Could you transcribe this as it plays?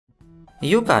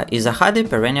Yucca is a hardy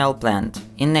perennial plant.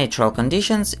 In natural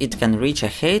conditions, it can reach a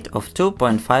height of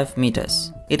 2.5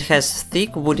 meters. It has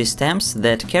thick woody stems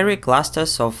that carry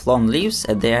clusters of long leaves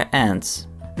at their ends.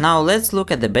 Now let's look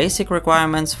at the basic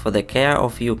requirements for the care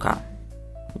of yucca.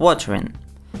 Watering.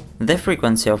 The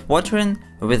frequency of watering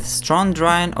with strong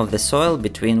drying of the soil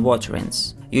between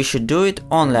waterings. You should do it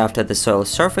only after the soil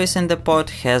surface in the pot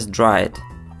has dried.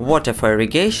 Water for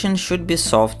irrigation should be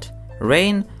soft,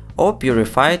 rain or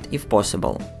purified if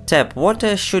possible. Tap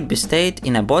water should be stayed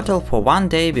in a bottle for 1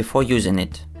 day before using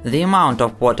it. The amount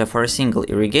of water for a single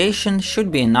irrigation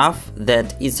should be enough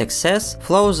that its excess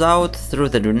flows out through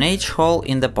the drainage hole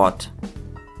in the pot.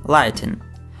 Lighting.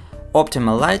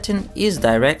 Optimal lighting is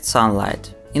direct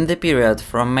sunlight. In the period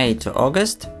from May to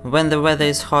August, when the weather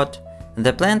is hot,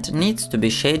 the plant needs to be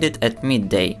shaded at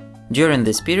midday. During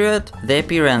this period, the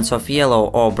appearance of yellow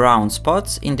or brown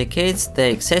spots indicates the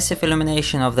excessive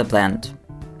illumination of the plant.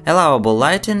 Allowable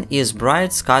lighting is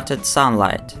bright scattered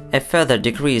sunlight. A further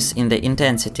decrease in the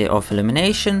intensity of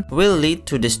illumination will lead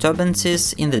to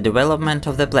disturbances in the development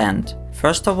of the plant.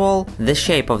 First of all, the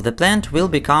shape of the plant will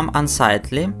become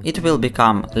unsightly, it will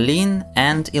become lean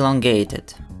and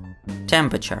elongated.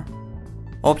 Temperature.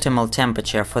 Optimal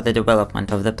temperature for the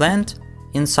development of the plant: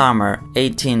 in summer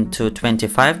 18 to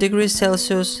 25 degrees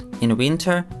Celsius, in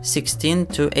winter 16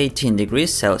 to 18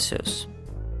 degrees Celsius.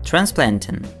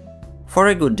 Transplanting. For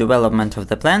a good development of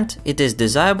the plant, it is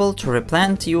desirable to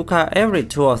replant yucca every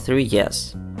 2 or 3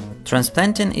 years.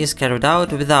 Transplanting is carried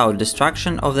out without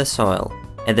destruction of the soil.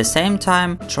 At the same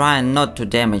time, trying not to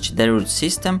damage the root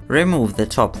system, remove the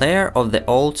top layer of the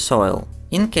old soil.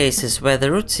 In cases where the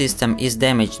root system is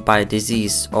damaged by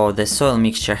disease or the soil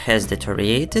mixture has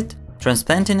deteriorated,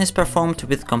 transplanting is performed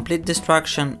with complete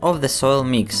destruction of the soil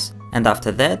mix, and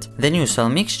after that, the new soil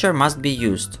mixture must be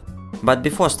used. But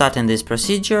before starting this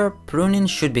procedure, pruning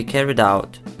should be carried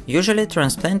out. Usually,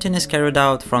 transplanting is carried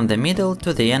out from the middle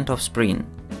to the end of spring.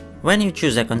 When you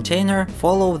choose a container,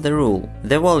 follow the rule.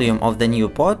 The volume of the new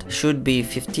pot should be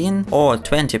 15 or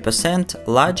 20%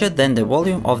 larger than the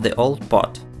volume of the old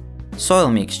pot. Soil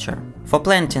mixture. For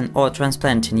planting or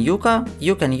transplanting yucca,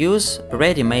 you can use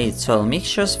ready-made soil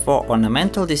mixtures for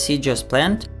ornamental deciduous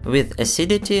plant with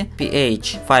acidity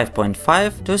pH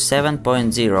 5.5 to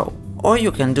 7.0. Or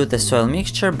you can do the soil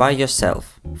mixture by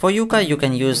yourself. For yucca you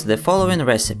can use the following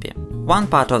recipe: 1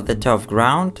 part of the turf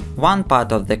ground, 1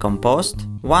 part of the compost,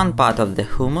 1 part of the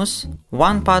humus,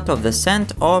 1 part of the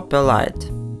sand or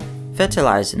perlite.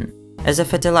 Fertilizing. As a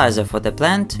fertilizer for the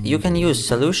plant, you can use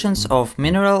solutions of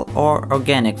mineral or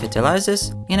organic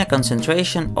fertilizers in a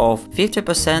concentration of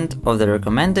 50% of the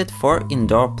recommended for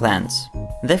indoor plants.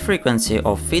 The frequency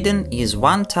of feeding is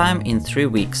 1 time in 3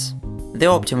 weeks. The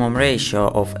optimum ratio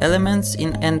of elements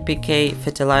in NPK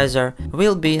fertilizer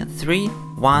will be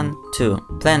 3:1:2.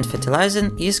 Plant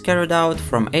fertilizing is carried out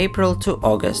from April to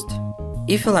August.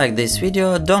 If you like this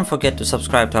video, don't forget to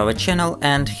subscribe to our channel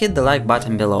and hit the like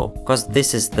button below, cause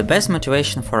this is the best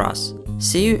motivation for us.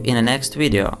 See you in the next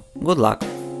video. Good luck!